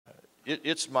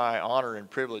it's my honor and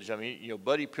privilege. I mean, you know,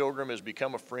 Buddy Pilgrim has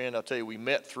become a friend. I'll tell you, we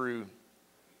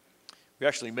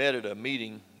actually met at a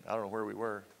meeting. I don't know where we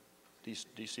were,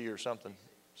 D.C. or something.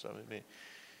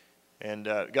 And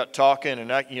got talking,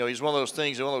 and he's one of those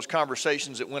things, one of those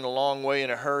conversations that went a long way in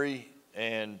a hurry,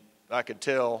 and I could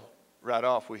tell right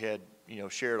off we had,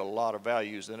 shared a lot of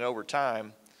values. And over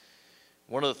time,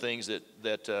 one of the things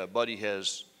that Buddy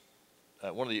has,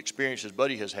 one of the experiences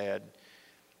Buddy has had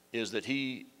is that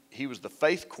he was the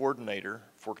faith coordinator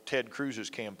for Ted Cruz's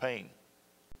campaign.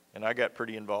 And I got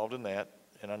pretty involved in that,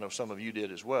 and I know some of you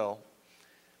did as well.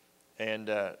 And,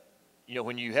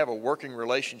 when you have a working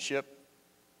relationship,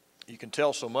 you can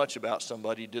tell so much about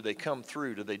somebody. Do they come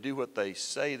through? Do they do what they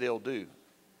say they'll do?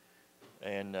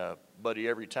 And Buddy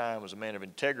every time was a man of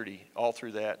integrity all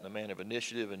through that, and a man of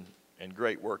initiative and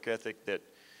great work ethic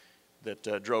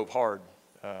that drove hard.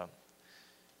 I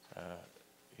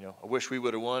wish we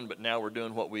would have won, but now we're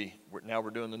doing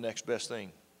we're doing the next best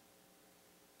thing,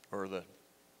 or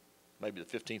maybe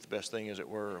the 15th best thing, as it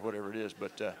were, or whatever it is.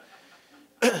 But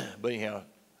anyhow,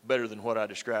 better than what I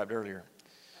described earlier.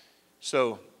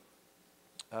 So,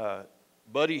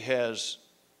 Buddy has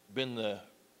been the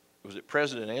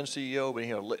president and CEO, but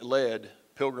he led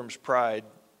Pilgrim's Pride.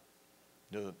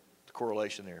 The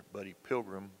correlation there, Buddy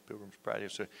Pilgrim's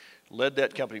Pride. So led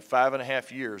that company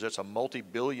 5.5 years. That's a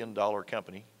multi-billion-dollar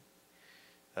company.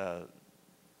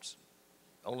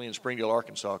 Only in Springdale,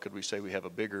 Arkansas, could we say we have a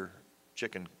bigger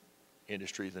chicken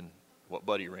industry than what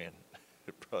Buddy ran.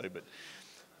 Probably,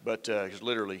 but because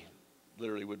literally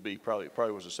would be probably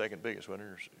was the second biggest,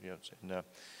 wasn't it?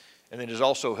 And then has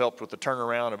also helped with the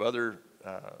turnaround of other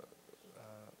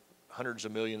hundreds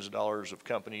of millions of dollars of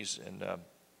companies. And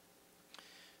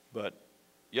but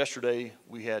yesterday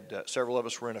we had several of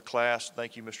us were in a class.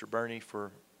 Thank you, Mr. Burney,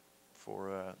 for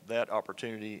that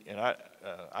opportunity. And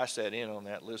I sat in on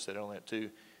that. Liz sat on that too,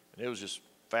 and it was just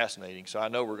fascinating. So I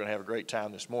know we're going to have a great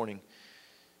time this morning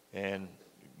and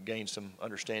gain some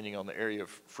understanding on the area of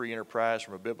free enterprise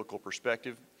from a biblical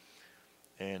perspective.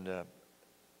 And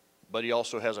Buddy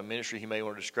also has a ministry. He may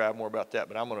want to describe more about that,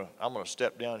 but I'm gonna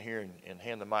step down here and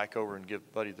hand the mic over and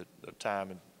give Buddy the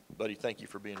time. And Buddy, thank you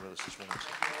for being with us this morning.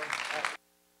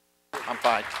 I'm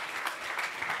fine.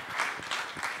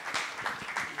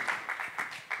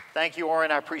 Thank you,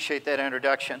 Orrin. I appreciate that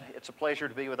introduction. It's a pleasure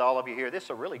to be with all of you here. This is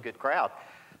a really good crowd.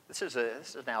 This is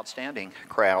an outstanding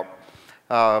crowd.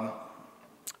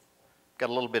 Got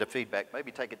a little bit of feedback.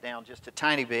 Maybe take it down just a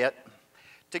tiny bit.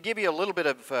 To give you a little bit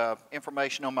of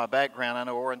information on my background, I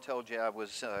know Orrin told you I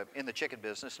was in the chicken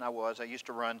business, and I was. I used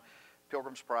to run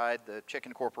Pilgrim's Pride, the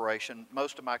chicken corporation.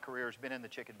 Most of my career has been in the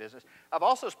chicken business. I've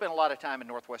also spent a lot of time in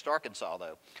Northwest Arkansas,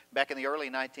 though. Back in the early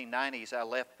 1990s, I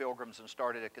left Pilgrim's and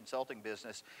started a consulting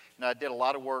business, and I did a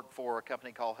lot of work for a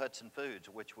company called Hudson Foods,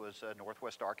 which was a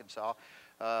Northwest Arkansas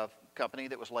company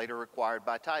that was later acquired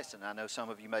by Tyson. I know some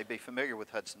of you may be familiar with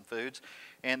Hudson Foods.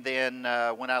 And then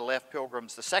when I left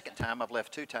Pilgrim's the second time, I've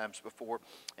left 2 times before,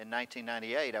 in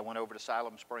 1998, I went over to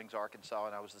Siloam Springs, Arkansas,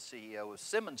 and I was the CEO of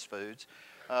Simmons Foods,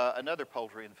 another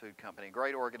poultry and food company,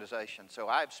 great organization. So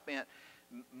I've spent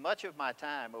much of my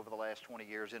time over the last 20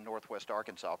 years in Northwest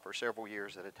Arkansas for several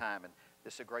years at a time, and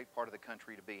this is a great part of the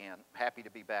country to be in. Happy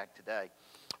to be back today.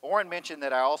 Orrin mentioned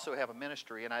that I also have a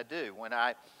ministry, and I do. When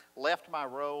I left my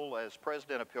role as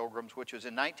president of Pilgrim's, which was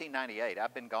in 1998,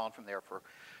 I've been gone from there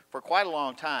for quite a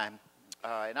long time,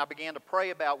 and I began to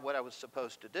pray about what I was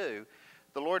supposed to do.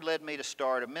 The Lord led me to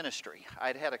start a ministry.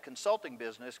 I'd had a consulting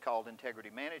business called Integrity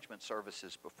Management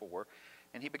Services before,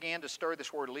 and he began to stir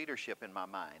this word leadership in my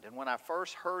mind. And when I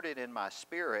first heard it in my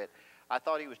spirit, I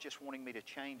thought he was just wanting me to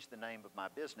change the name of my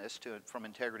business from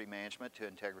Integrity Management to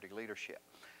Integrity Leadership.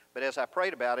 But as I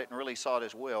prayed about it and really saw it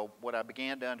as well, what I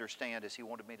began to understand is he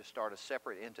wanted me to start a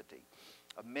separate entity,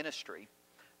 a ministry,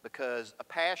 because a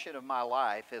passion of my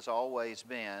life has always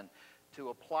been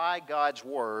to apply God's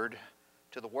word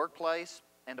to the workplace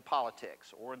and to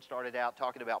politics. Orrin started out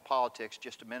talking about politics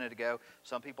just a minute ago.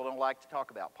 Some people don't like to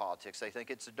talk about politics. They think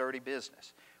it's a dirty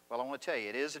business. Well, I want to tell you,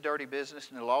 it is a dirty business,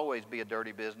 and it'll always be a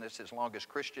dirty business as long as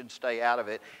Christians stay out of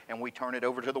it and we turn it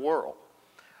over to the world.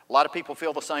 A lot of people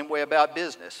feel the same way about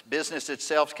business. Business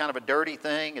itself is kind of a dirty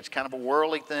thing. It's kind of a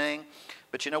worldly thing.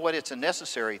 But you know what? It's a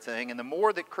necessary thing. And the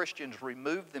more that Christians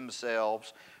remove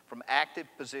themselves from active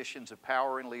positions of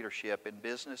power and leadership in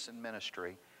business and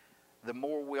ministry, the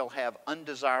more we'll have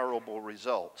undesirable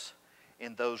results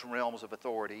in those realms of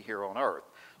authority here on earth.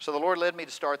 So the Lord led me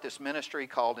to start this ministry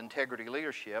called Integrity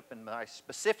Leadership, and my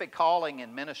specific calling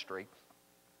in ministry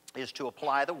is to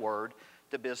apply the word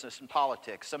to business and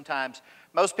politics. Sometimes,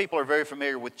 most people are very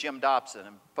familiar with Jim Dobson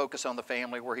and Focus on the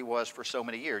Family, where he was for so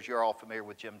many years. You're all familiar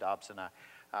with Jim Dobson,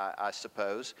 I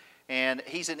suppose. And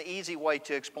he's an easy way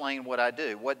to explain what I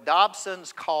do. What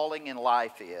Dobson's calling in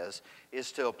life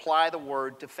is to apply the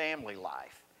word to family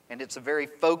life. And it's a very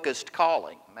focused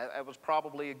calling. That was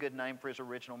probably a good name for his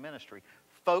original ministry.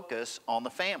 Focus on the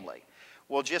family.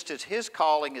 Well, just as his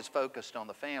calling is focused on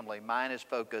the family, mine is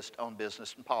focused on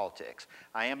business and politics.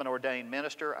 I am an ordained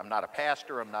minister. I'm not a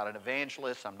pastor. I'm not an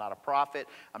evangelist. I'm not a prophet.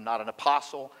 I'm not an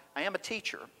apostle. I am a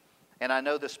teacher, and I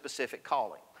know the specific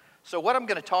calling. So what I'm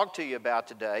going to talk to you about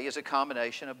today is a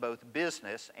combination of both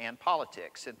business and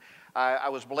politics. And I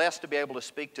was blessed to be able to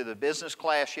speak to the business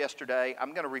class yesterday.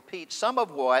 I'm going to repeat some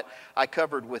of what I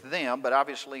covered with them, but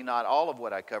obviously not all of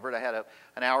what I covered. I had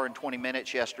an hour and 20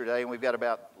 minutes yesterday, and we've got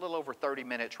about a little over 30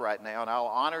 minutes right now, and I'll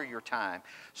honor your time.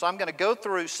 So I'm going to go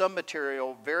through some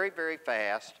material very, very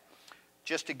fast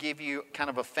just to give you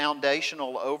kind of a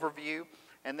foundational overview,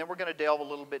 and then we're going to delve a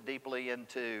little bit deeply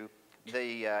into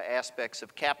the aspects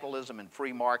of capitalism and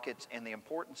free markets and the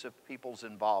importance of people's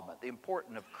involvement, the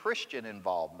importance of Christian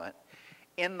involvement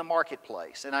in the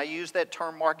marketplace. And I use that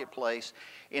term marketplace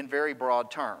in very broad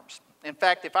terms. In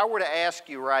fact, if I were to ask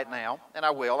you right now, and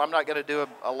I will, I'm not going to do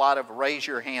a lot of raise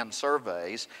your hand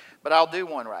surveys, but I'll do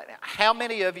one right now. How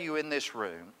many of you in this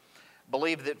room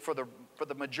believe that for the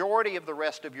majority of the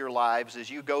rest of your lives,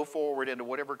 as you go forward into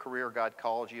whatever career God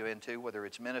calls you into, whether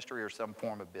it's ministry or some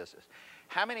form of business,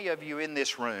 how many of you in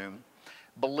this room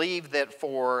believe that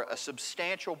for a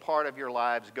substantial part of your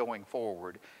lives going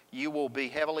forward, you will be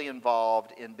heavily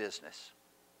involved in business?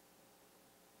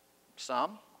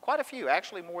 Some? Quite a few,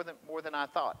 actually more than I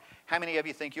thought. How many of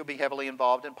you think you'll be heavily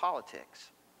involved in politics?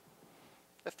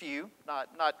 A few,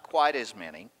 not quite as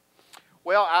many.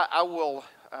 Well, I will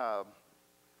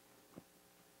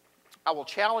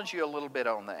challenge you a little bit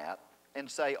on that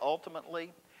and say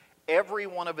ultimately, every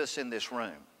one of us in this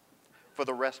room for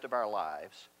the rest of our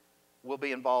lives will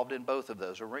be involved in both of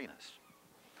those arenas.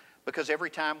 Because every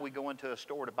time we go into a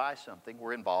store to buy something,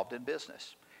 we're involved in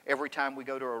business. Every time we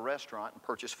go to a restaurant and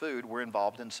purchase food, we're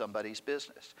involved in somebody's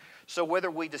business. So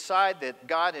whether we decide that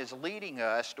God is leading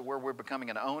us to where we're becoming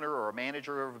an owner or a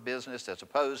manager of a business as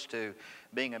opposed to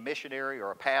being a missionary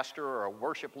or a pastor or a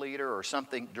worship leader or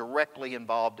something directly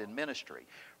involved in ministry,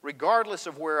 regardless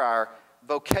of where our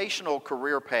vocational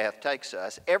career path takes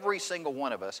us, every single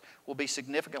one of us will be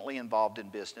significantly involved in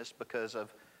business because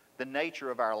of the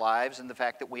nature of our lives and the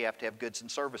fact that we have to have goods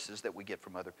and services that we get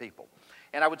from other people.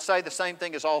 And I would say the same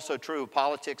thing is also true of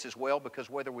politics as well, because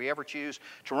whether we ever choose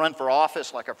to run for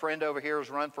office, like a friend over here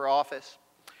has run for office,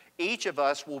 each of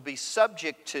us will be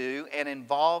subject to and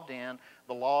involved in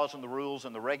the laws and the rules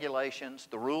and the regulations,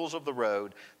 the rules of the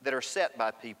road that are set by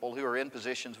people who are in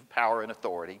positions of power and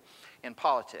authority in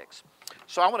politics.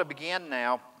 So I want to begin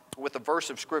now with a verse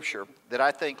of Scripture that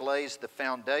I think lays the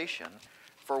foundation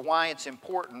for why it's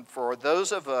important for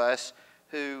those of us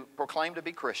who proclaim to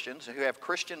be Christians, who have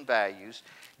Christian values,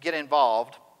 get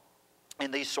involved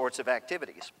in these sorts of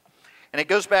activities. And it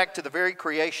goes back to the very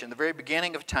creation, the very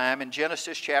beginning of time in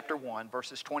Genesis chapter 1,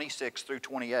 verses 26 through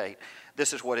 28.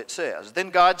 This is what it says. Then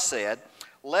God said,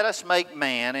 "Let us make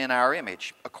man in our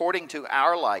image, according to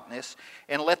our likeness,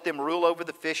 and let them rule over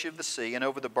the fish of the sea, and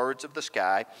over the birds of the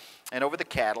sky, and over the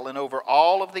cattle, and over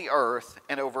all of the earth,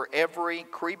 and over every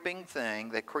creeping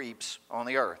thing that creeps on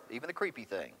the earth," even the creepy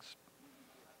things.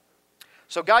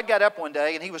 So God got up one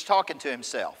day, and he was talking to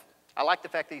himself. I like the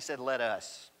fact that he said, "Let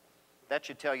us." That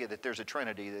should tell you that there's a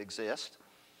Trinity that exists.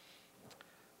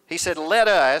 He said, "Let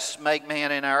us make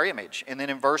man in our image." And then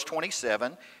in verse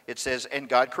 27, it says, "And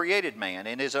God created man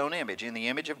in his own image. In the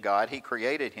image of God, he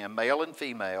created him, male and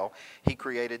female, he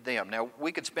created them." Now,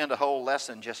 we could spend a whole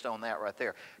lesson just on that right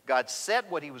there. God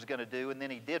said what he was going to do, and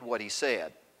then he did what he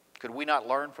said. Could we not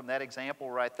learn from that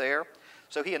example right there?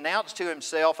 So he announced to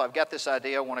himself, "I've got this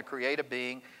idea. I want to create a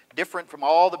being different from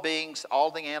all the beings,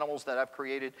 all the animals that I've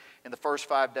created in the first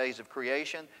 5 days of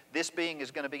creation. This being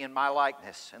is going to be in my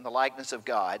likeness, in the likeness of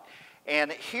God."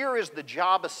 And here is the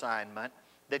job assignment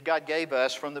that God gave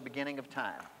us from the beginning of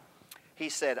time. He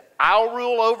said, "I'll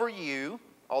rule over you,"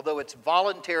 although it's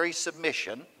voluntary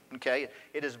submission, okay?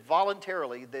 It is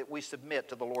voluntarily that we submit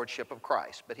to the lordship of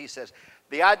Christ. But he says,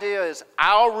 the idea is,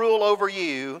 "I'll rule over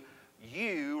you,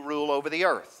 you rule over the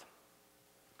earth."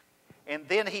 And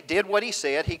then he did what he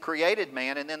said. He created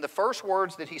man. And then the first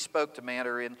words that he spoke to man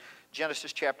are in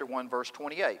Genesis chapter 1, verse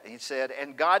 28. He said,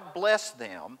 "And God blessed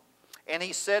them, and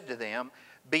he said to them,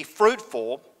 be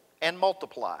fruitful and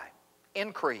multiply,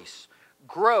 increase,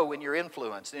 grow in your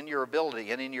influence, in your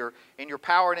ability, and in your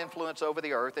power and influence over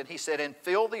the earth." And he said, "And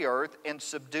fill the earth, and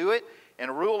subdue it,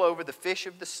 and rule over the fish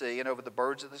of the sea and over the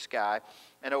birds of the sky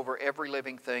and over every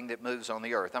living thing that moves on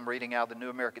the earth. I'm reading out the New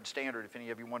American Standard, if any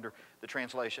of you wonder the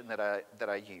translation that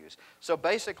I use. So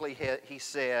basically, he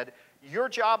said, your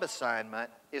job assignment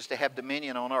is to have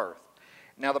dominion on earth.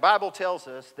 Now, the Bible tells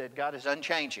us that God is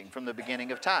unchanging from the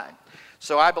beginning of time.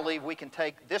 So I believe we can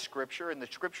take this scripture and the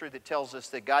scripture that tells us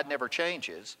that God never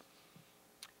changes,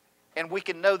 and we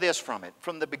can know this from it.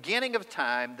 From the beginning of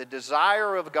time, the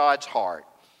desire of God's heart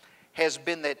has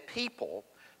been that people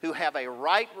who have a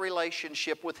right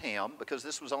relationship with Him, because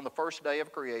this was on the first day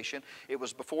of creation, it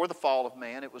was before the fall of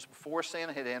man, it was before sin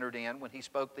had entered in when He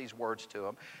spoke these words to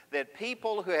them, that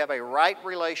people who have a right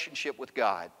relationship with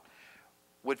God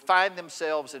would find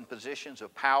themselves in positions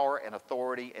of power and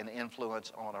authority and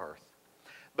influence on earth.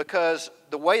 Because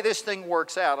the way this thing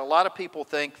works out, a lot of people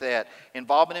think that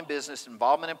involvement in business,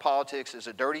 involvement in politics is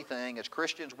a dirty thing. As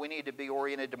Christians, we need to be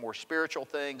oriented to more spiritual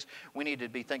things. We need to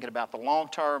be thinking about the long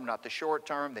term, not the short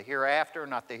term, the hereafter,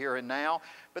 not the here and now.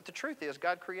 But the truth is,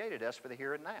 God created us for the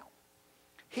here and now.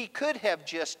 He could have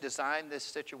just designed this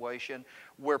situation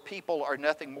where people are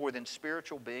nothing more than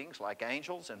spiritual beings like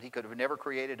angels, and He could have never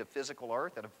created a physical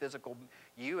earth and a physical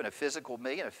you and a physical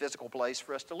me and a physical place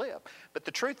for us to live. But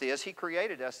the truth is, He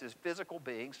created us as physical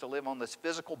beings to live on this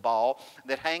physical ball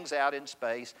that hangs out in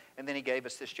space, and then He gave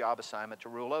us this job assignment to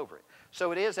rule over it.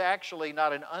 So it is actually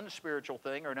not an unspiritual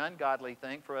thing or an ungodly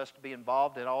thing for us to be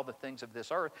involved in all the things of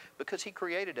this earth, because He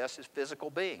created us as physical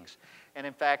beings. And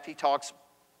in fact,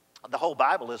 the whole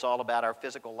Bible is all about our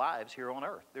physical lives here on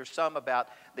earth. There's some about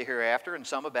the hereafter and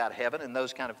some about heaven and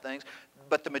those kind of things.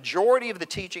 But the majority of the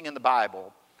teaching in the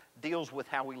Bible deals with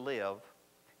how we live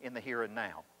in the here and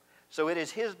now. So it is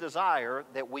His desire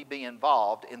that we be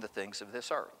involved in the things of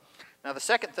this earth. Now, the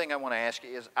second thing I want to ask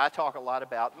you is, I talk a lot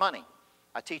about money.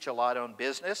 I teach a lot on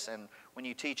business, and when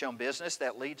you teach on business,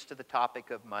 that leads to the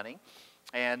topic of money.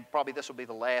 And probably this will be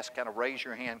the last kind of raise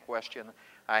your hand question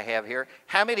I have here.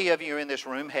 How many of you in this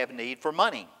room have need for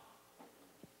money?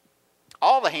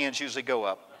 All the hands usually go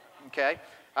up, okay?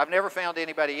 I've never found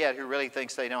anybody yet who really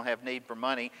thinks they don't have need for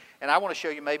money. And I want to show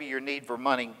you maybe your need for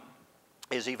money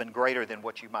is even greater than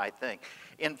what you might think.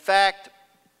 In fact,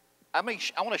 I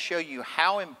want to show you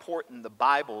how important the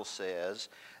Bible says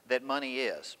that money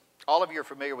is. All of you are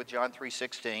familiar with John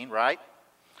 3:16, right?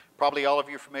 Probably all of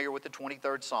you are familiar with the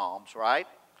 23rd Psalms, right?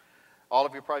 All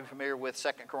of you are probably familiar with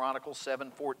 2 Chronicles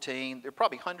 7:14. There are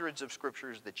probably hundreds of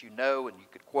scriptures that you know and you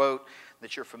could quote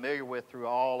that you're familiar with through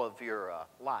all of your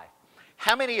life.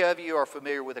 How many of you are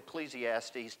familiar with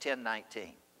Ecclesiastes 10:19?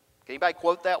 Can anybody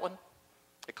quote that one?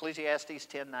 Ecclesiastes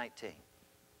 10:19.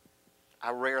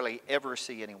 I rarely ever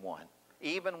see anyone,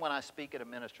 even when I speak at a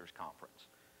minister's conference,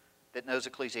 that knows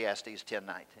Ecclesiastes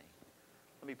 10:19.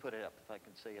 Let me put it up if I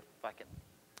can see if I can.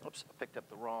 Oops, I picked up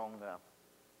the wrong.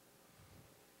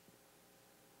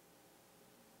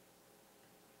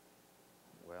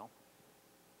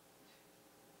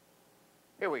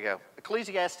 Here we go.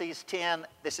 Ecclesiastes 10,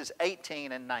 this is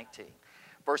 18 and 19.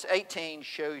 Verse 18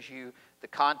 shows you the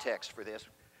context for this.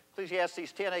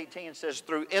 Ecclesiastes 10:18 says,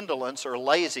 through indolence or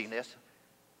laziness,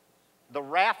 the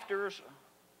rafters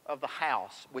of the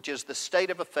house, which is the state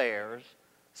of affairs,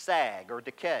 sag or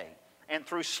decay. And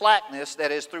through slackness,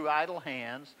 that is through idle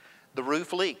hands, the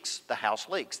roof leaks, the house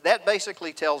leaks. That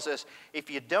basically tells us if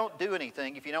you don't do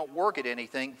anything, if you don't work at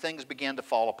anything, things begin to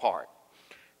fall apart.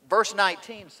 Verse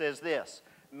 19 says this,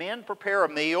 men prepare a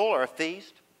meal or a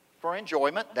feast for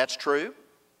enjoyment. That's true.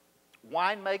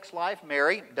 Wine makes life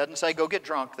merry. Doesn't say go get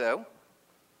drunk, though.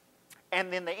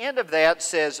 And then the end of that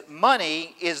says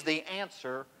money is the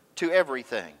answer to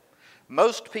everything.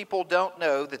 Most people don't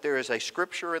know that there is a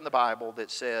scripture in the Bible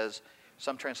that says,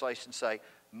 some translations say,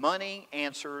 money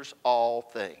answers all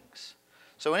things.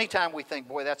 So anytime we think,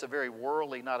 boy, that's a very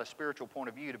worldly, not a spiritual point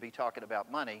of view to be talking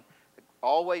about money,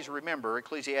 always remember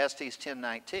Ecclesiastes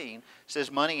 10:19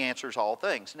 says money answers all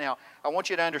things. Now, I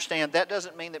want you to understand that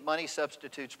doesn't mean that money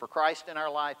substitutes for Christ in our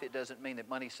life. It doesn't mean that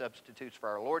money substitutes for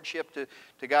our lordship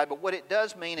to God. But what it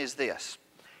does mean is this.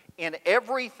 In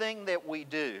everything that we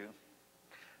do,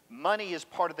 money is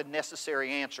part of the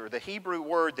necessary answer. The Hebrew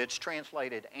word that's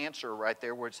translated answer right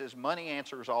there, where it says money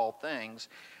answers all things,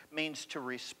 means to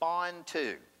respond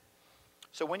to.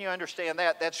 So when you understand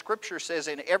that, that scripture says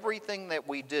in everything that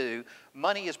we do,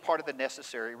 money is part of the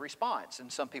necessary response.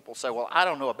 And some people say, well, I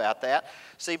don't know about that.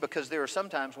 See, because there are some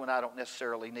times when I don't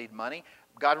necessarily need money.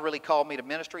 God really called me to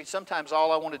ministry. Sometimes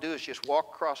all I want to do is just walk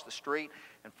across the street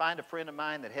and find a friend of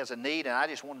mine that has a need, and I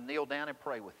just want to kneel down and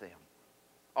pray with them.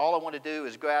 All I want to do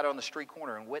is go out on the street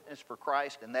corner and witness for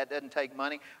Christ, and that doesn't take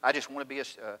money. I just want to be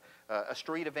a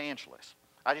street evangelist.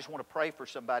 I just want to pray for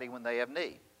somebody when they have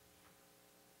need.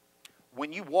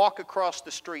 When you walk across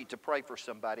the street to pray for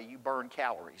somebody, you burn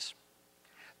calories.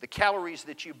 The calories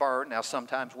that you burn, now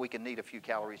sometimes we can need a few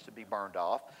calories to be burned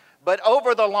off, but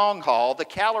over the long haul, the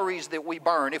calories that we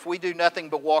burn, if we do nothing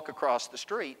but walk across the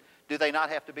street, do they not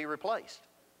have to be replaced?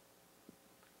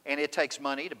 And it takes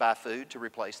money to buy food to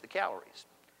replace the calories.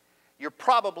 You're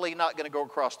probably not going to go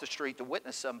across the street to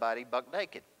witness somebody buck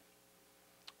naked.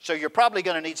 So you're probably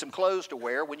going to need some clothes to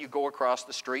wear when you go across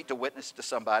the street to witness to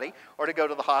somebody or to go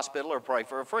to the hospital or pray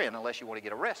for a friend, unless you want to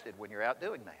get arrested when you're out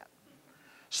doing that.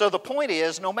 So the point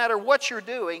is, no matter what you're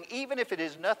doing, even if it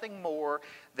is nothing more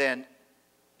than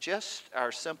just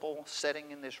our simple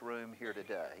setting in this room here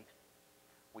today,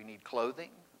 we need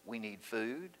clothing, we need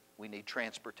food, we need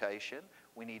transportation,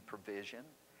 we need provision,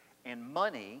 and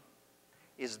money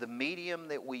is the medium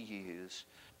that we use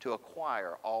to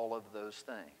acquire all of those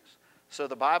things. So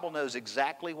the Bible knows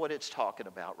exactly what it's talking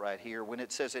about right here when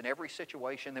it says in every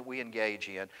situation that we engage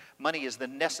in, money is the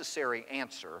necessary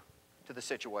answer to the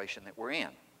situation that we're in.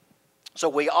 So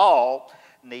we all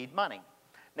need money.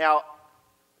 Now,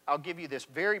 I'll give you this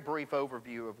very brief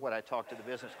overview of what I talked to the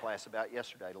business class about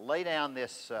yesterday to lay down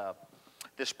this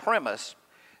premise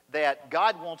that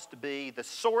God wants to be the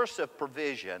source of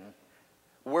provision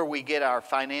where we get our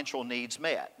financial needs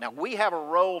met. Now, we have a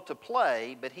role to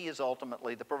play, but He is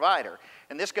ultimately the provider.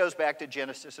 And this goes back to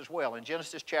Genesis as well. In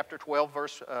Genesis chapter 12,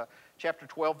 verse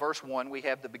 1, we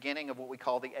have the beginning of what we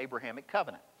call the Abrahamic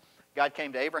covenant. God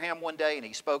came to Abraham one day and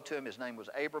He spoke to him. His name was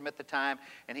Abram at the time.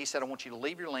 And He said, I want you to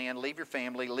leave your land, leave your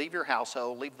family, leave your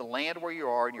household, leave the land where you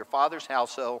are in your father's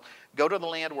household. Go to the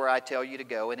land where I tell you to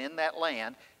go. And in that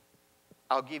land,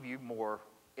 I'll give you more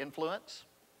influence,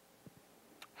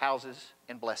 houses,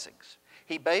 and blessings.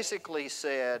 He basically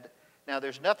said, now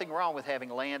there's nothing wrong with having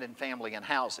land and family and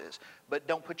houses, but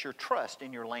don't put your trust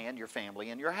in your land, your family,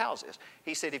 and your houses.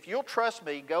 He said, if you'll trust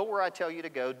me, go where I tell you to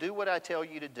go, do what I tell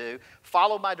you to do,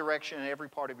 follow my direction in every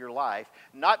part of your life,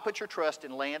 not put your trust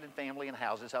in land and family and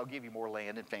houses, I'll give you more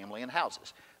land and family and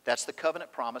houses. That's the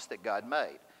covenant promise that God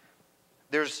made.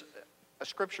 There's a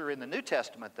scripture in the New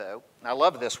Testament, though, and I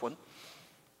love this one,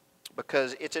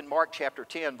 because it's in Mark chapter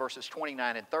 10, verses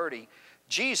 29 and 30.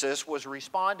 Jesus was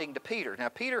responding to Peter. Now,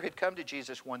 Peter had come to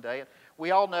Jesus one day. And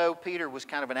we all know Peter was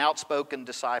kind of an outspoken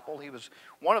disciple. He was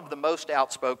one of the most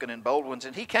outspoken and bold ones.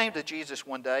 And he came to Jesus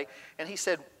one day, and he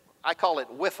said, I call it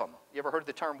WIFM. You ever heard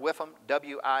the term WIFM?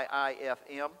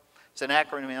 W-I-I-F-M. It's an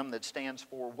acronym that stands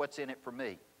for What's in It for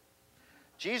Me.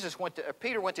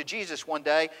 Peter went to Jesus one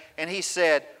day, and he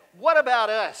said, what about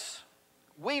us?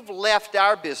 We've left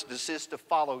our businesses to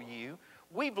follow you.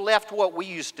 We've left what we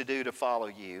used to do to follow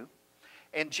you.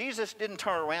 And Jesus didn't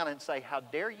turn around and say, how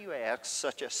dare you ask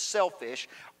such a selfish,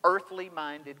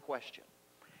 earthly-minded question.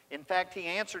 In fact, He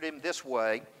answered him this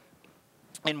way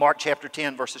in Mark chapter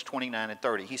 10, verses 29 and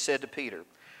 30. He said to Peter,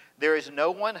 there is no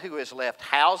one who has left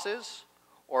houses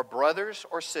or brothers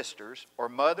or sisters or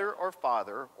mother or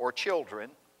father or children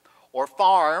or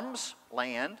farms,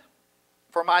 land,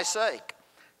 for my sake,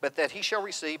 but that he shall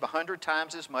receive 100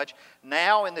 times as much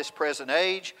now in this present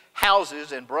age,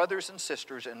 houses and brothers and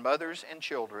sisters and mothers and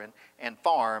children and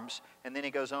farms. And then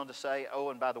he goes on to say, oh,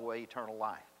 and by the way, eternal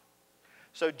life.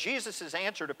 So Jesus'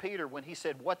 answer to Peter when he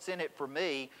said, what's in it for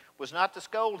me, was not to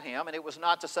scold him, and it was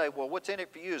not to say, well, what's in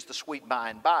it for you is the sweet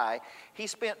by and by. He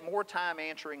spent more time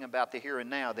answering about the here and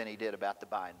now than he did about the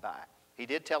by and by. He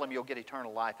did tell him you'll get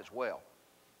eternal life as well.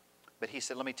 But he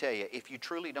said, let me tell you, if you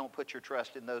truly don't put your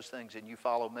trust in those things and you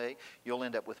follow me, you'll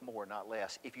end up with more, not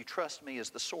less. If you trust me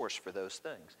as the source for those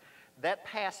things. That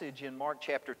passage in Mark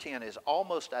chapter 10 is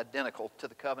almost identical to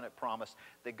the covenant promise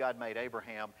that God made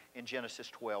Abraham in Genesis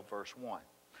 12, verse 1.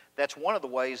 That's one of the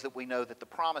ways that we know that the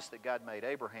promise that God made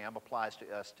Abraham applies to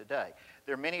us today.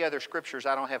 There are many other scriptures,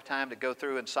 I don't have time to go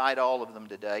through and cite all of them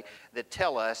today, that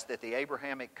tell us that the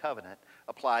Abrahamic covenant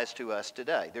applies to us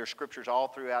today. There are scriptures all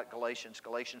throughout Galatians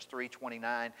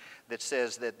 3:29, that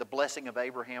says that the blessing of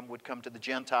Abraham would come to the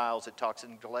Gentiles. It talks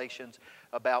in Galatians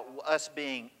about us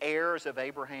being heirs of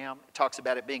Abraham. It talks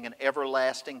about it being an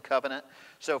everlasting covenant.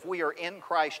 So if we are in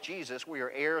Christ Jesus, we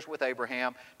are heirs with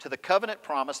Abraham to the covenant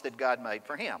promise that God made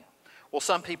for him. Well,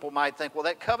 some people might think, well,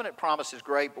 that covenant promise is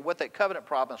great, but what that covenant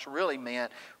promise really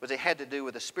meant was it had to do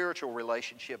with a spiritual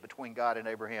relationship between God and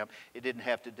Abraham. It didn't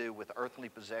have to do with earthly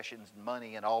possessions and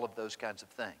money and all of those kinds of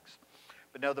things.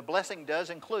 But no, the blessing does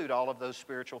include all of those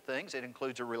spiritual things. It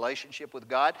includes a relationship with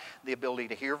God, the ability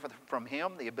to hear from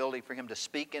Him, the ability for Him to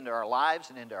speak into our lives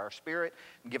and into our spirit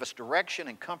and give us direction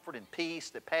and comfort and peace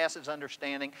that passes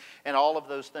understanding and all of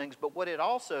those things. But what it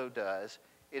also does,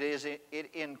 it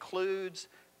includes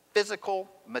physical,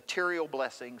 material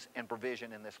blessings and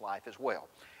provision in this life as well.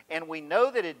 And we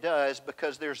know that it does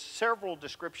because there's several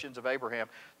descriptions of Abraham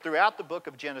throughout the book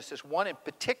of Genesis, one in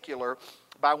particular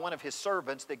by one of his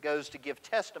servants that goes to give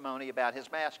testimony about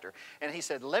his master. And he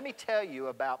said, let me tell you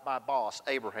about my boss,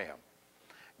 Abraham.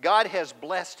 God has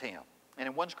blessed him. And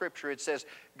in one scripture it says,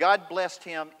 God blessed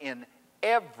him in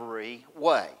every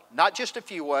way. Not just a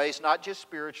few ways, not just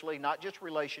spiritually, not just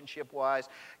relationship-wise.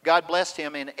 God blessed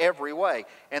him in every way.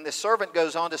 And the servant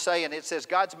goes on to say, and it says,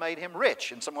 God's made him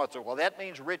rich. And someone says, well, that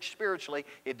means rich spiritually.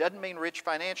 It doesn't mean rich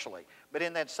financially. But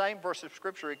in that same verse of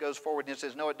Scripture, it goes forward and it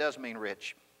says, no, it does mean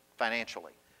rich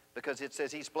financially. Because it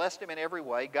says he's blessed him in every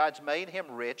way. God's made him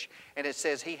rich. And it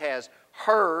says he has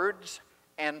herds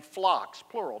and flocks,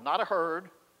 plural. Not a herd,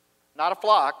 not a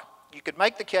flock. You could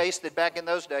make the case that back in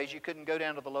those days you couldn't go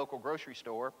down to the local grocery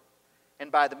store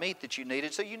and buy the meat that you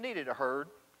needed, so you needed a herd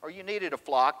or you needed a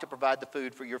flock to provide the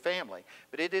food for your family.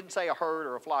 But it didn't say a herd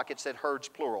or a flock, it said herds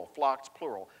plural, flocks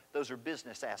plural. Those are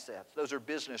business assets, those are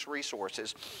business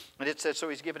resources. And it says, so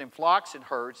he's given him flocks and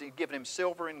herds, he's given him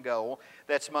silver and gold,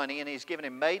 that's money, and he's given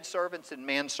him maidservants and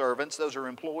menservants, those are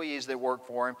employees that work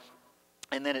for him.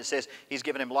 And then it says he's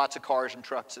given him lots of cars and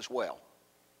trucks as well.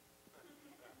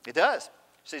 It does.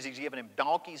 It says he's given him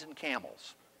donkeys and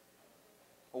camels.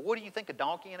 Well, what do you think a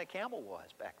donkey and a camel was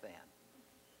back then?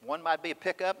 One might be a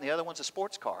pickup and the other one's a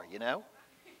sports car, you know,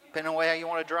 depending on how you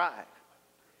want to drive.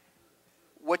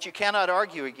 What you cannot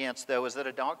argue against, though, is that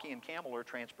a donkey and camel are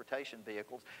transportation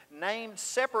vehicles, named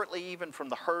separately even from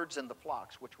the herds and the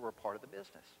flocks, which were a part of the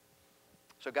business.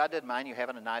 So God doesn't mind you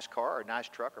having a nice car or a nice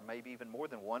truck or maybe even more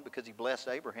than one because he blessed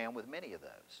Abraham with many of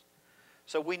those.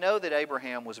 So we know that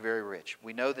Abraham was very rich.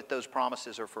 We know that those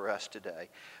promises are for us today.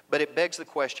 But it begs the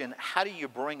question, how do you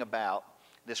bring about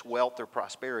this wealth or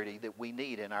prosperity that we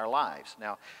need in our lives?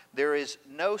 Now, there is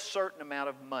no certain amount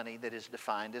of money that is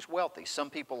defined as wealthy. Some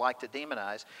people like to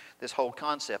demonize this whole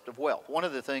concept of wealth. One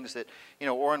of the things that,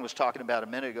 Orrin was talking about a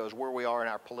minute ago is where we are in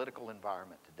our political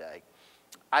environment today.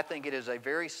 I think it is a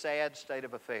very sad state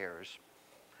of affairs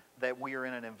that we are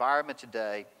in an environment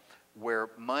today where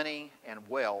money and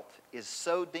wealth is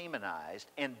so demonized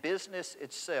and business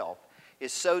itself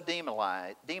is so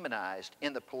demonized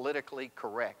in the politically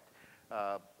correct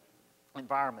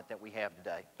environment that we have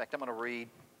today. In fact, I'm going to read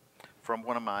from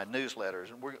one of my newsletters,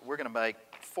 and we're going to make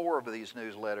 4 of these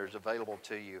newsletters available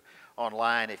to you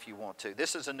online if you want to.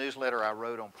 This is a newsletter I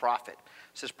wrote on profit.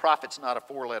 It says, profit's not a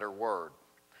 4-letter word.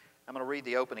 I'm going to read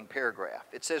the opening paragraph.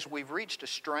 It says, we've reached a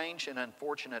strange and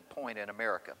unfortunate point in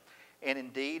America, and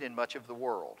indeed in much of the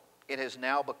world. It has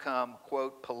now become,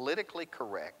 quote, politically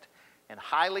correct and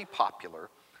highly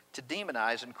popular to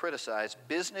demonize and criticize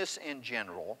business in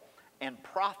general and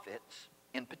profits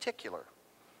in particular.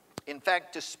 In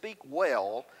fact, to speak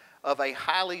well of a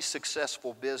highly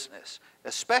successful business,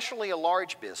 especially a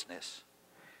large business,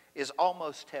 is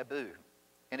almost taboo,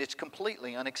 and it's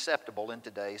completely unacceptable in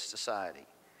today's society.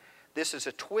 This is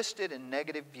a twisted and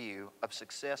negative view of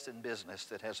success in business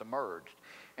that has emerged,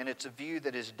 and it's a view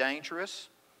that is dangerous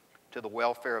to the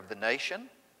welfare of the nation,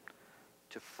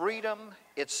 to freedom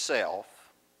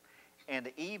itself,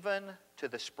 and even to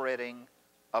the spreading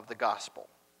of the gospel.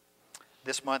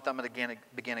 This month I'm going to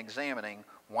begin examining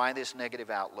why this negative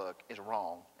outlook is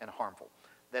wrong and harmful.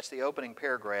 That's the opening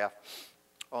paragraph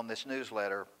on this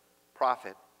newsletter.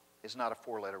 Profit is not a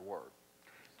 4-letter word.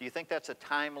 Do you think that's a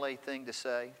timely thing to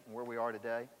say where we are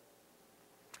today?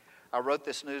 I wrote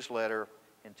this newsletter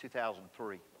in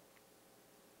 2003.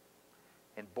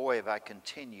 And boy, have I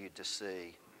continued to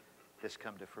see this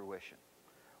come to fruition.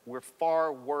 We're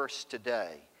far worse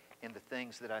today in the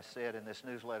things that I said in this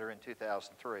newsletter in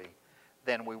 2003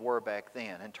 than we were back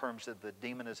then in terms of the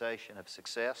demonization of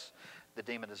success, the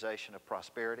demonization of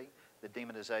prosperity, the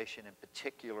demonization in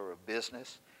particular of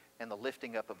business, and the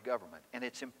lifting up of government. And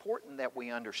it's important that we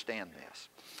understand this.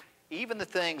 Even the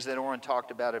things that Orrin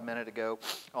talked about a minute ago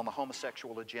on the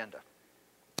homosexual agenda.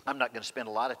 I'm not going to spend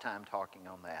a lot of time talking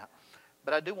on that,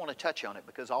 but I do want to touch on it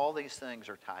because all these things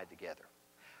are tied together.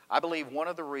 I believe one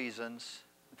of the reasons,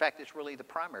 in fact, it's really the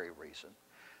primary reason,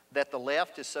 that the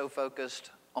left is so focused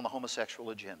on the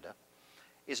homosexual agenda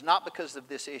is not because of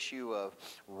this issue of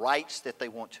rights that they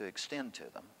want to extend to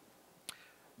them,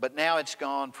 but now it's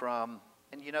gone from,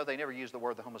 and they never use the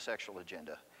word the homosexual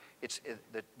agenda. It's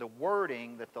the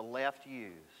wording that the left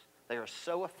use. They are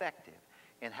so effective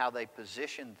in how they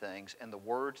position things and the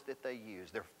words that they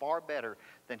use. They're far better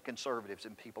than conservatives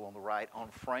and people on the right on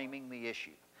framing the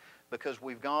issue, because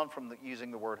we've gone from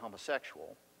using the word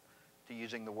homosexual to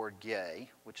using the word gay,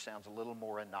 which sounds a little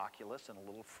more innocuous and a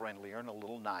little friendlier and a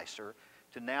little nicer,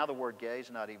 to now the word gay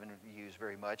is not even used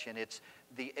very much, and it's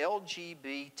the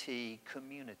LGBT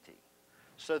community.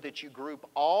 so that you group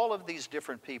all of these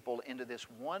different people into this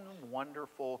one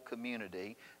wonderful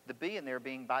community, the B in there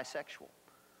being bisexual,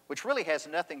 which really has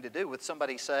nothing to do with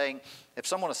somebody saying, if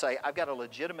someone will say, I've got a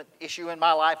legitimate issue in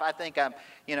my life, I think I'm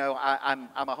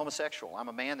a homosexual. I'm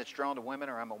a man that's drawn to women,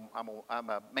 or I'm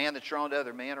a man that's drawn to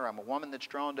other men, or I'm a woman that's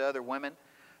drawn to other women.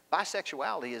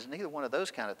 Bisexuality is neither one of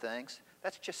those kind of things.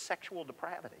 That's just sexual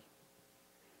depravity.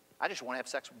 I just want to have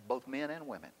sex with both men and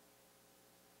women.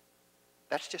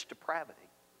 That's just depravity.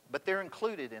 But they're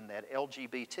included in that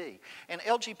LGBT. And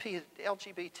LGBT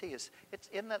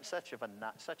isn't that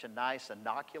such a nice,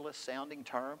 innocuous sounding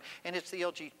term? And it's the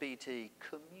LGBT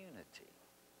community.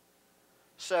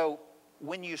 So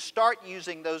when you start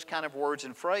using those kind of words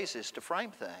and phrases to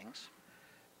frame things,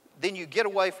 then you get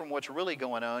away from what's really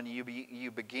going on.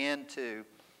 You begin to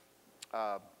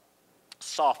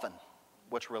soften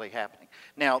what's really happening.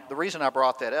 Now, the reason I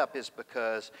brought that up is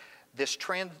because this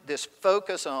trend, this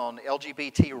focus on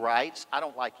LGBT rights, I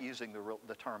don't like using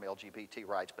the term LGBT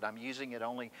rights, but I'm using it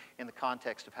only in the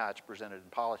context of how it's presented in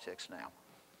politics now.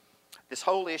 This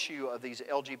whole issue of these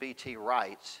LGBT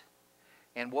rights,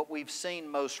 and what we've seen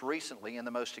most recently in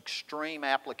the most extreme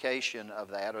application of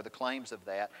that, or the claims of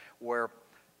that, where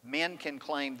men can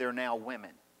claim they're now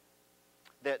women.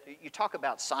 That you talk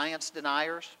about science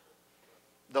deniers.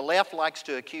 The left likes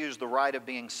to accuse the right of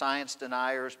being science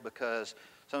deniers because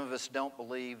some of us don't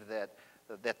believe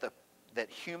that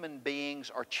human beings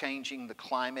are changing the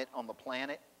climate on the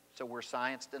planet, so we're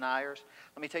science deniers.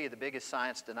 Let me tell you the biggest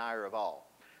science denier of all,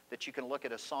 that you can look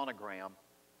at a sonogram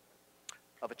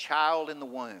of a child in the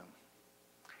womb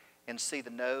and see the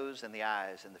nose and the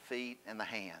eyes and the feet and the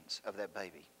hands of that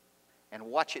baby and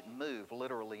watch it move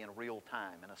literally in real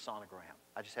time in a sonogram.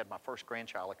 I just had my first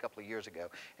grandchild a couple of years ago,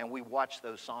 and we watched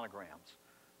those sonograms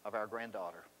of our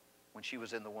granddaughter when she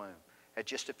was in the womb, at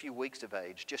just a few weeks of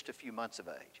age, just a few months of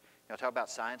age. You know, talk about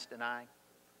science denying?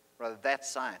 Rather,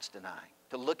 that's science denying.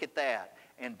 To look at that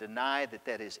and deny that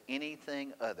that is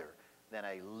anything other than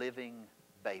a living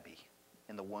baby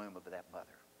in the womb of that mother.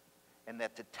 And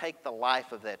that to take the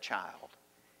life of that child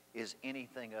is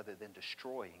anything other than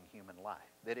destroying human life.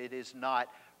 That it is not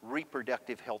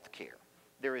reproductive health care.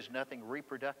 There is nothing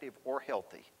reproductive or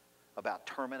healthy about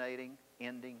terminating,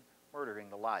 ending, murdering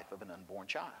the life of an unborn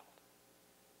child.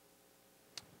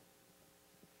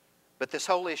 But this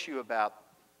whole issue about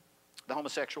the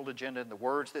homosexual agenda and the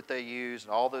words that they use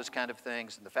and all those kind of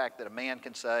things, and the fact that a man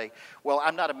can say, well,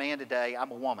 I'm not a man today,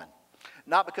 I'm a woman.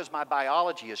 Not because my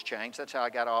biology has changed. That's how I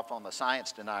got off on the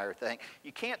science denier thing.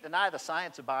 You can't deny the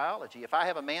science of biology. If I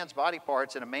have a man's body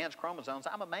parts and a man's chromosomes,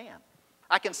 I'm a man.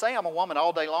 I can say I'm a woman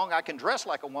all day long. I can dress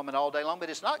like a woman all day long, but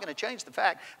it's not going to change the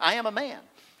fact I am a man.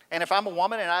 And if I'm a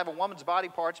woman and I have a woman's body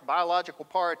parts, biological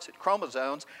parts,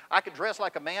 chromosomes, I could dress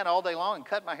like a man all day long and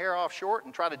cut my hair off short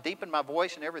and try to deepen my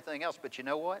voice and everything else. But you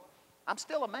know what? I'm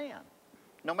still a man,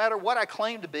 no matter what I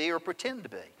claim to be or pretend to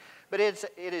be. But it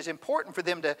is important for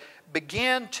them to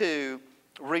begin to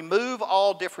remove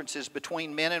all differences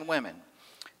between men and women.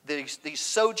 These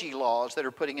SOGI laws that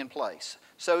are putting in place.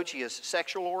 SOGI is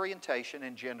sexual orientation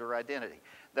and gender identity.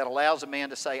 That allows a man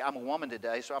to say, I'm a woman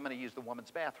today, so I'm going to use the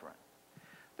woman's bathroom.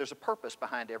 There's a purpose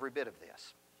behind every bit of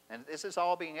this. And this is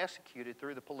all being executed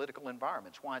through the political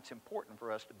environment. It's why it's important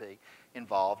for us to be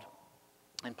involved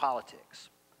in politics.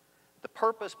 The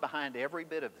purpose behind every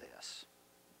bit of this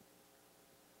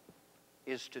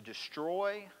is to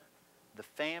destroy the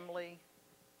family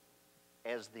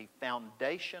as the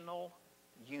foundational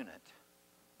unit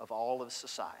of all of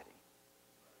society.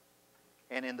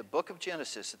 And in the book of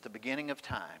Genesis, at the beginning of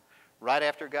time, right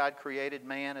after God created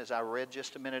man, as I read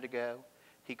just a minute ago,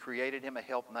 He created him a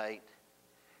helpmate,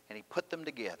 and He put them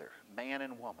together, man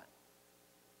and woman.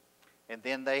 And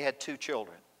then they had 2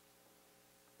 children.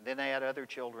 And then they had other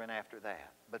children after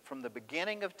that. But from the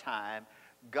beginning of time,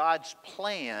 God's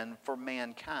plan for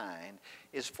mankind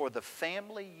is for the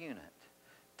family unit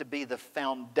to be the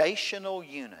foundational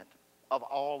unit of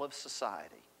all of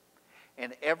society.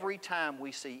 And every time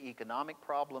we see economic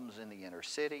problems in the inner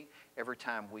city, every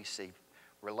time we see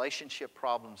relationship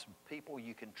problems with people,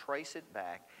 you can trace it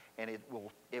back, and it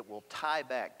will tie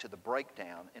back to the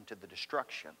breakdown and to the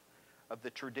destruction of the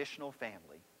traditional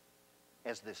family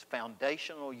as this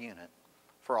foundational unit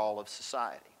for all of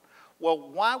society.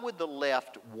 Well, why would the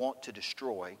left want to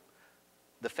destroy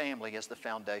the family as the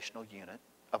foundational unit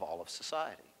of all of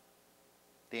society?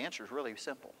 The answer is really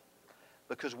simple.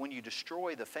 Because when you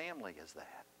destroy the family as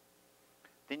that,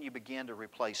 then you begin to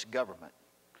replace government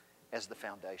as the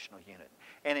foundational unit.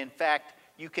 And in fact,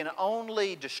 you can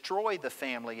only destroy the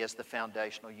family as the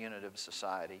foundational unit of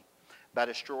society by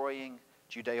destroying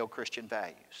Judeo-Christian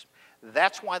values.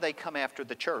 That's why they come after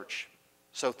the church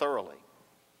so thoroughly.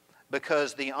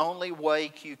 Because the only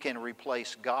way you can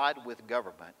replace God with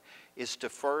government is to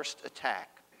first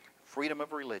attack freedom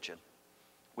of religion,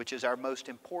 which is our most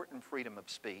important freedom of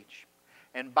speech.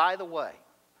 And by the way,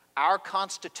 our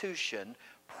Constitution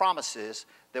promises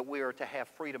that we are to have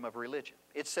freedom of religion.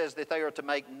 It says that they are to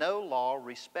make no law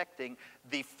respecting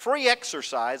the free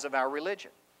exercise of our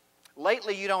religion.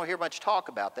 Lately, you don't hear much talk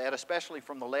about that, especially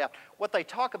from the left. What they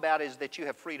talk about is that you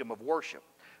have freedom of worship.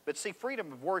 But see,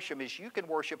 freedom of worship is you can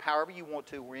worship however you want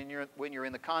to when you're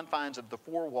in the confines of the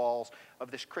four walls of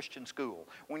this Christian school,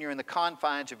 when you're in the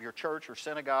confines of your church or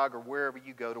synagogue or wherever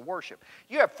you go to worship.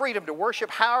 You have freedom to worship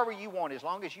however you want as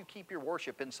long as you keep your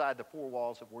worship inside the four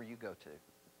walls of where you go to.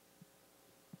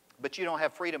 But you don't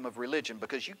have freedom of religion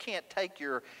because you can't take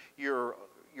your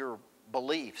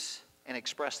beliefs and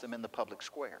express them in the public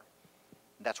square.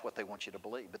 That's what they want you to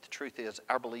believe. But the truth is,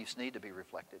 our beliefs need to be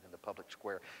reflected in the public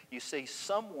square. You see,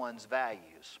 someone's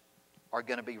values are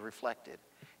going to be reflected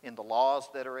in the laws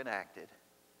that are enacted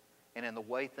and in the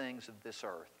way things of this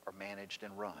earth are managed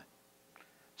and run.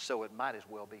 So it might as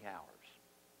well be ours.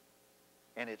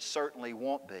 And it certainly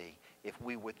won't be if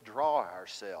we withdraw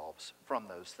ourselves from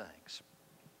those things.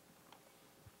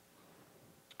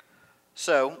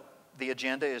 So the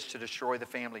agenda is to destroy the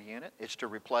family unit. It's to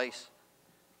replace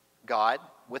God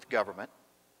with government,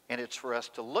 and it's for us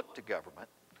to look to government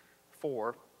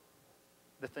for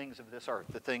the things of this earth,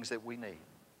 the things that we need.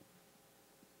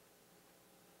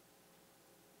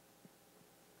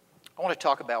 I want to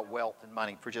talk about wealth and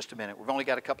money for just a minute. We've only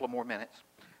got a couple of more minutes.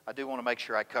 I do want to make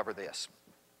sure I cover this.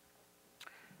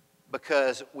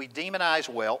 Because we demonize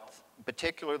wealth, in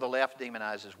particular the left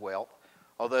demonizes wealth,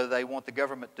 although they want the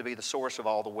government to be the source of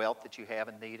all the wealth that you have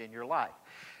and need in your life.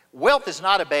 Wealth is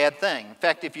not a bad thing. In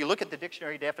fact, if you look at the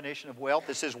dictionary definition of wealth,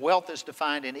 it says wealth is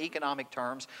defined in economic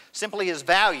terms simply as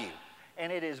value.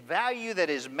 And it is value that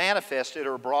is manifested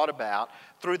or brought about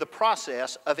through the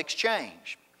process of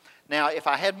exchange. Now, if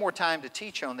I had more time to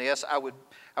teach on this, I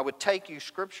would take you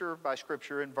scripture by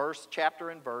scripture and verse,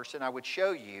 chapter and verse, and I would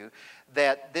show you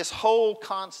that this whole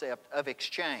concept of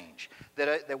exchange,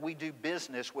 that we do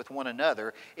business with one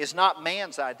another, is not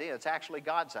man's idea. It's actually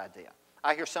God's idea.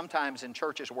 I hear sometimes in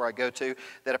churches where I go to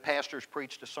that a pastor's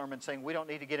preached a sermon saying we don't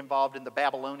need to get involved in the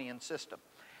Babylonian system.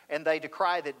 And they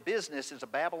decry that business is a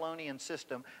Babylonian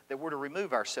system that we're to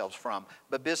remove ourselves from.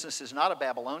 But business is not a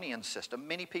Babylonian system.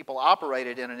 Many people operate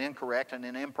it in an incorrect and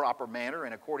an improper manner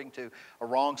and according to a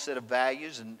wrong set of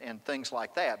values and things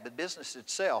like that. But business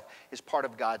itself is part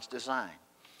of God's design.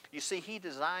 You see, He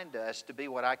designed us to be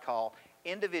what I call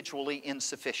individually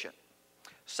insufficient,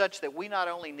 such that we not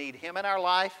only need Him in our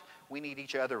life, we need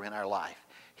each other in our life.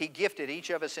 He gifted each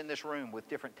of us in this room with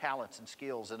different talents and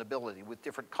skills and ability, with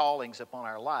different callings upon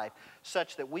our life,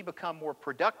 such that we become more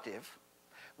productive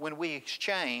when we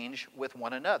exchange with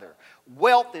one another.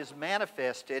 Wealth is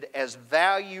manifested as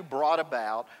value brought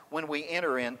about when we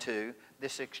enter into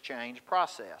this exchange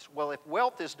process. Well, if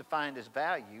wealth is defined as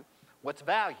value, what's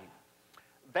value?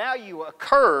 Value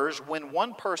occurs when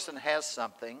one person has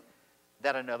something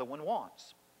that another one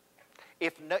wants.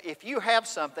 If you have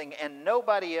something and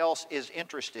nobody else is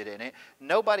interested in it,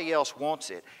 nobody else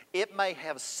wants it, it may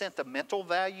have sentimental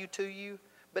value to you,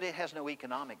 but it has no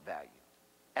economic value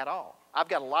at all. I've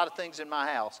got a lot of things in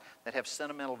my house that have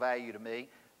sentimental value to me.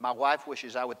 My wife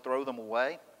wishes I would throw them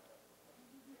away.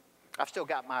 I've still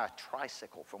got my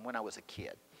tricycle from when I was a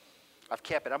kid. I've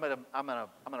kept it. I'm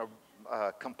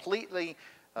gonna completely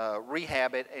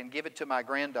rehab it and give it to my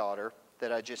granddaughter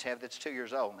that I just have that's 2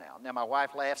 years old now. Now, my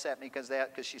wife laughs at me because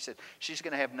she said she's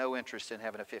going to have no interest in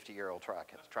having a 50-year-old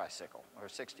tricycle or a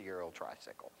 60-year-old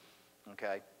tricycle,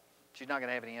 okay? She's not going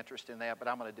to have any interest in that, but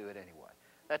I'm going to do it anyway.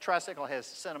 That tricycle has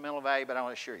sentimental value, but I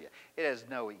want to assure you, it has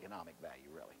no economic value,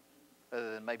 really,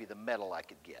 other than maybe the metal I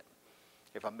could get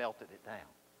if I melted it down.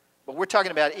 But we're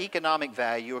talking about economic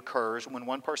value occurs when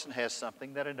one person has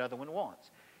something that another one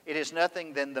wants. It is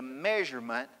nothing than the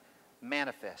measurement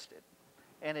manifested.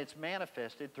 And it's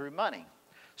manifested through money.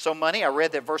 So money, I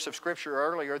read that verse of Scripture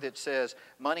earlier that says,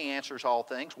 money answers all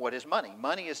things. What is money?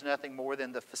 Money is nothing more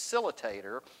than the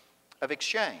facilitator of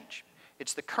exchange.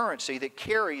 It's the currency that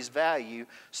carries value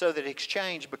so that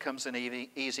exchange becomes an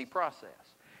easy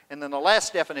process. And then the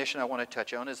last definition I want to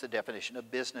touch on is the definition of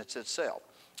business itself.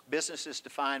 Business is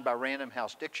defined by Random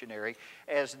House Dictionary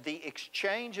as the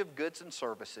exchange of goods and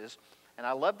services. And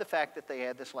I love the fact that they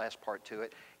add this last part to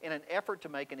it, in an effort to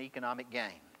make an economic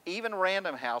gain. Even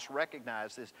Random House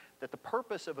recognizes that the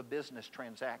purpose of a business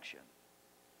transaction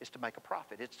is to make a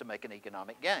profit. It's to make an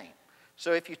economic gain.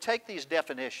 So if you take these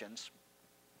definitions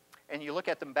and you look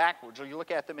at them backwards or you look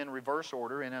at them in reverse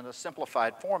order and in a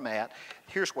simplified format,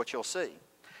 here's what you'll see.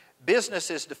 Business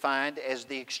is defined as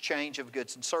the exchange of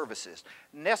goods and services,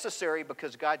 necessary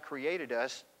because God created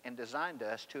us and designed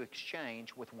us to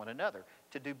exchange with one another,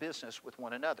 to do business with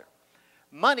one another.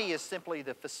 Money is simply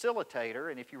the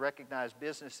facilitator, and if you recognize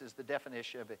business is the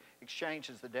definition of exchange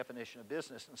is the definition of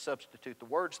business, and substitute the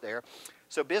words there.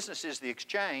 So business is the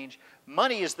exchange.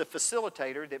 Money is the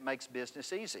facilitator that makes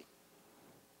business easy.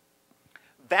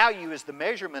 Value is the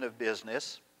measurement of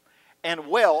business, and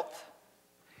wealth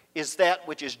is that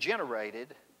which is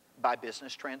generated by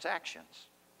business transactions.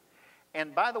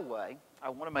 And by the way, I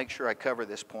want to make sure I cover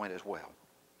this point as well.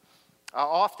 I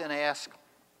often ask,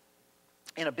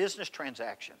 in a business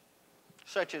transaction,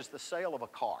 such as the sale of a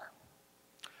car,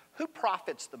 who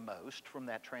profits the most from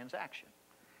that transaction?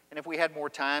 And if we had more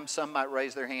time, some might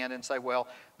raise their hand and say, well,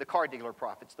 the car dealer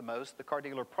profits the most. The car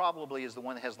dealer probably is the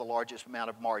one that has the largest amount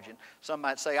of margin. Some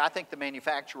might say, I think the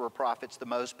manufacturer profits the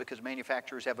most because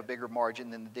manufacturers have a bigger margin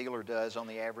than the dealer does on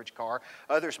the average car.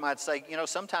 Others might say, you know,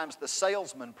 sometimes the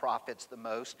salesman profits the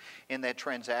most in that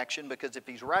transaction because if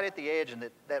he's right at the edge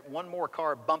and that one more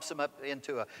car bumps him up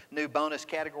into a new bonus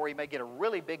category, he may get a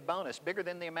really big bonus, bigger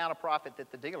than the amount of profit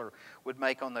that the dealer would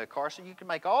make on the car. So you can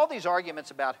make all these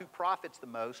arguments about who profits the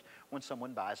most when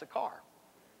someone buys a car.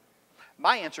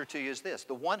 My answer to you is this: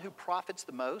 the one who profits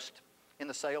the most in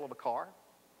the sale of a car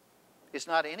is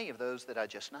not any of those that I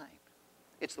just named.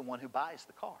 It's the one who buys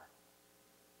the car.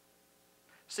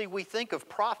 See, we think of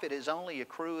profit as only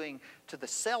accruing to the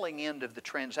selling end of the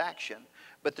transaction,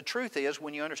 but the truth is,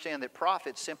 when you understand that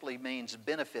profit simply means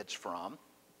benefits from,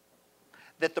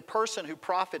 that the person who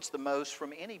profits the most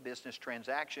from any business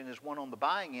transaction is one on the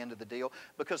buying end of the deal,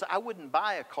 because I wouldn't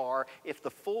buy a car if the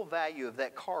full value of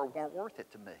that car weren't worth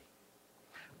it to me.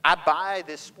 I buy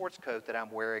this sports coat that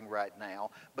I'm wearing right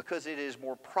now because it is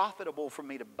more profitable for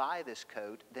me to buy this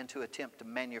coat than to attempt to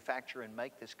manufacture and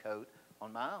make this coat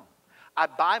on my own. I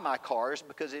buy my cars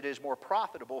because it is more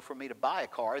profitable for me to buy a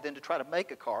car than to try to make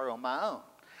a car on my own.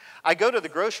 I go to the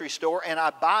grocery store and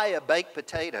I buy a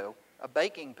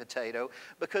baking potato,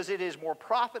 because it is more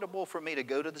profitable for me to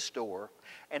go to the store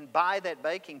and buy that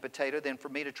baking potato than for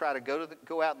me to try to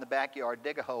go out in the backyard,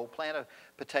 dig a hole, plant a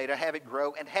potato, have it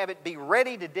grow, and have it be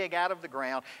ready to dig out of the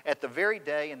ground at the very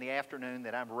day in the afternoon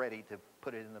that I'm ready to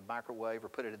put it in the microwave or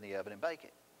put it in the oven and bake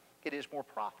it. It is more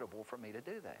profitable for me to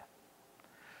do that.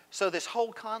 So this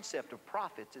whole concept of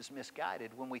profits is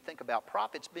misguided when we think about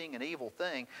profits being an evil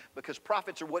thing, because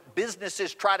profits are what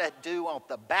businesses try to do on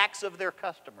the backs of their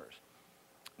customers.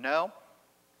 No,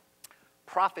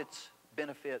 profits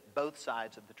benefit both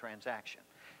sides of the transaction.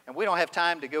 And we don't have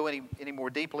time to go any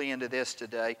more deeply into this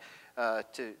today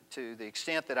to the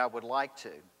extent that I would like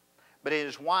to. But it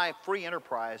is why free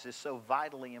enterprise is so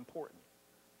vitally important.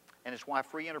 And it's why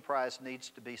free enterprise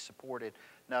needs to be supported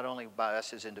not only by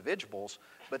us as individuals,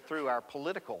 but through our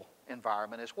political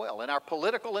environment as well. And our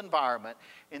political environment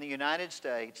in the United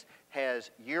States has,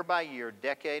 year by year,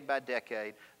 decade by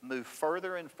decade, moved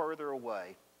further and further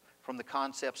away from the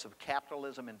concepts of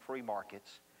capitalism and free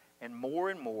markets, and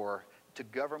more to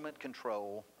government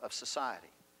control of society.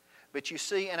 But you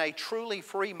see, in a truly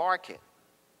free market,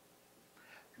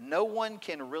 no one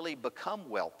can really become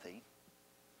wealthy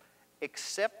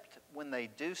except when they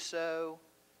do so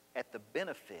at the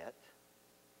benefit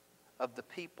of the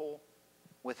people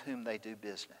with whom they do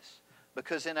business.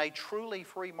 Because in a truly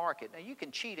free market, now you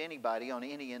can cheat anybody on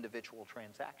any individual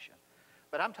transaction,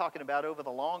 but I'm talking about over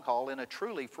the long haul in a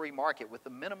truly free market with the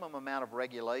minimum amount of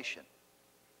regulation.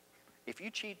 If you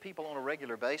cheat people on a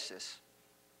regular basis,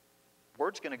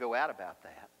 word's going to go out about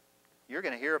that. You're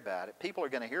going to hear about it. People are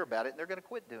going to hear about it, and they're going to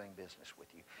quit doing business with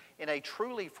you. In a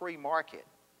truly free market,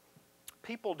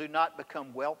 people do not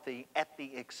become wealthy at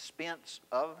the expense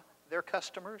of their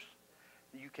customers.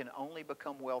 You can only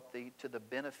become wealthy to the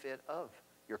benefit of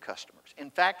your customers.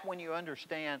 In fact, when you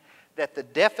understand that the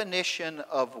definition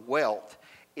of wealth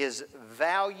is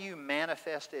value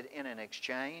manifested in an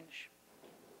exchange,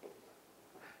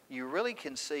 you really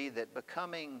can see that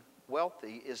becoming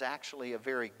wealthy is actually a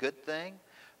very good thing,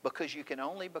 because you can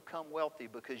only become wealthy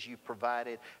because you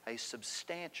provided a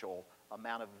substantial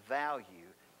amount of value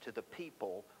to the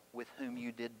people with whom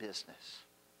you did business.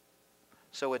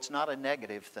 So it's not a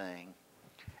negative thing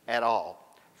at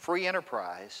all. Free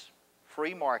enterprise,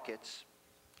 free markets,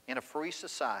 in a free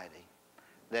society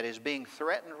that is being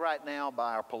threatened right now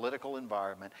by our political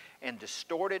environment and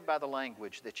distorted by the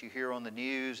language that you hear on the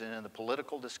news and in the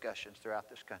political discussions throughout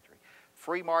this country.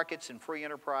 Free markets and free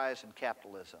enterprise and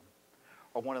capitalism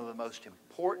are one of the most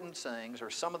important things, or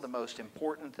some of the most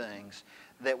important things,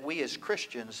 that we as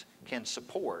Christians can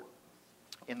support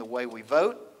in the way we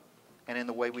vote and in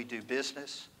the way we do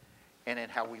business and in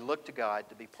how we look to God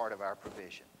to be part of our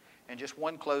provision. And just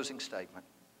one closing statement.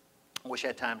 I wish I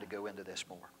had time to go into this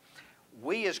more.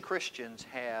 We as Christians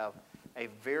have a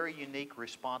very unique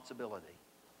responsibility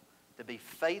to be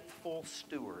faithful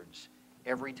stewards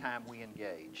every time we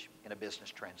engage in a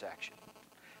business transaction.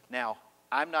 Now,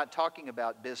 I'm not talking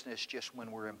about business just when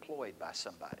we're employed by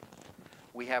somebody.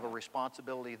 We have a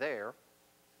responsibility there,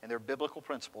 and there are biblical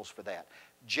principles for that.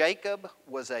 Jacob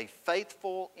was a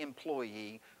faithful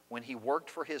employee when he worked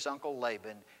for his uncle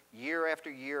Laban year after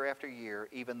year after year,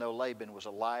 even though Laban was a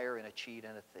liar and a cheat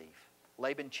and a thief.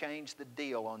 Laban changed the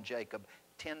deal on Jacob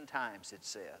 10 times, it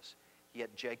says,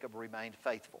 yet Jacob remained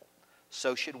faithful.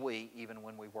 So should we, even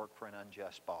when we work for an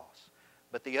unjust boss.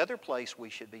 But the other place we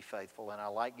should be faithful, and I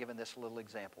like giving this little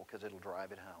example because it'll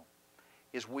drive it home,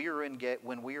 is when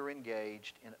we are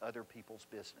engaged in other people's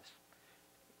business.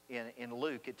 In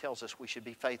Luke, it tells us we should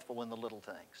be faithful in the little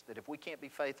things. That if we can't be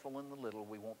faithful in the little,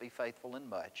 we won't be faithful in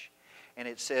much. And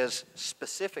it says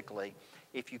specifically,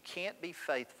 if you can't be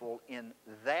faithful in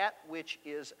that which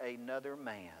is another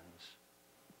man's,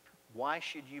 why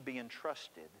should you be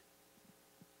entrusted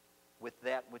with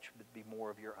that which would be more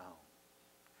of your own?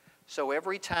 So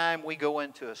every time we go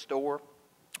into a store,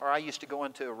 or I used to go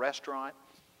into a restaurant,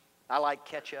 I like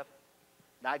ketchup,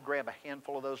 and I'd grab a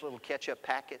handful of those little ketchup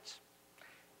packets,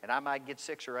 and I might get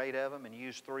 6 or 8 of them and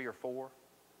use 3 or 4.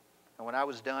 And when I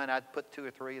was done, I'd put 2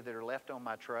 or 3 that are left on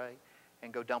my tray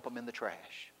and go dump them in the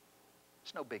trash.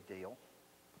 It's no big deal.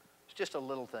 It's just a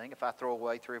little thing if I throw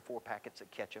away 3 or 4 packets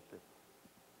of ketchup that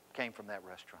came from that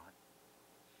restaurant.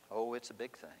 Oh, it's a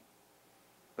big thing.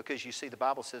 Because you see, the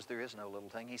Bible says there is no little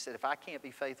thing. He said, if I can't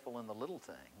be faithful in the little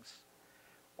things,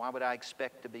 why would I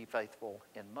expect to be faithful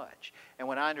in much? And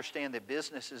when I understand that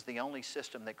business is the only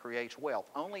system that creates wealth,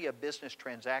 only a business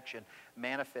transaction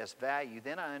manifests value,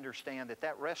 then I understand that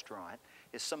that restaurant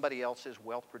is somebody else's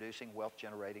wealth-producing,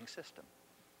 wealth-generating system.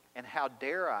 And how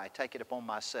dare I take it upon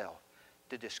myself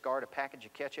to discard a package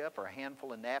of ketchup or a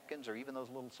handful of napkins or even those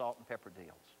little salt and pepper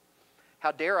deals?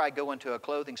 How dare I go into a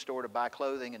clothing store to buy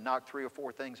clothing and knock 3 or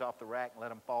 4 things off the rack and let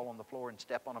them fall on the floor and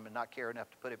step on them and not care enough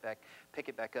to pick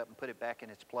it back up and put it back in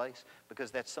its place,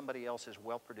 because that's somebody else's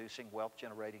wealth-producing,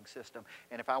 wealth-generating system.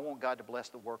 And if I want God to bless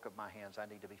the work of my hands, I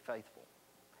need to be faithful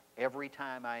every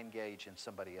time I engage in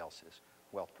somebody else's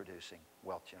wealth-producing,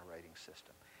 wealth-generating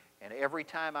system. And every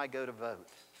time I go to vote,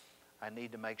 I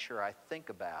need to make sure I think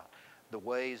about the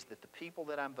ways that the people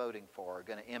that I'm voting for are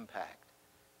going to impact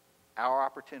our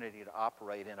opportunity to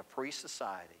operate in a free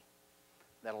society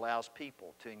that allows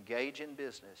people to engage in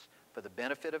business for the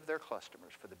benefit of their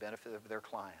customers, for the benefit of their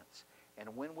clients.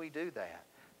 And when we do that,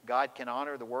 God can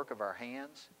honor the work of our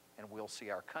hands, and we'll see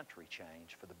our country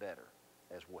change for the better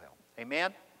as well.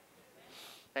 Amen?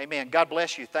 Amen. God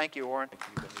bless you. Thank you, Warren.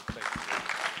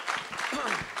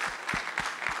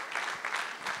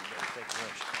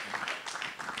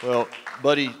 Well,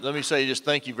 Buddy, let me say just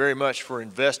thank you very much for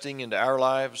investing into our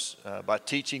lives by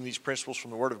teaching these principles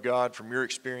from the Word of God, from your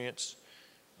experience.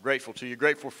 Grateful to you.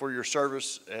 Grateful for your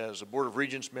service as a Board of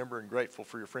Regents member, and grateful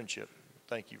for your friendship.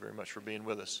 Thank you very much for being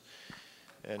with us.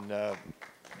 And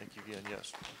thank you again.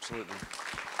 Yes, absolutely.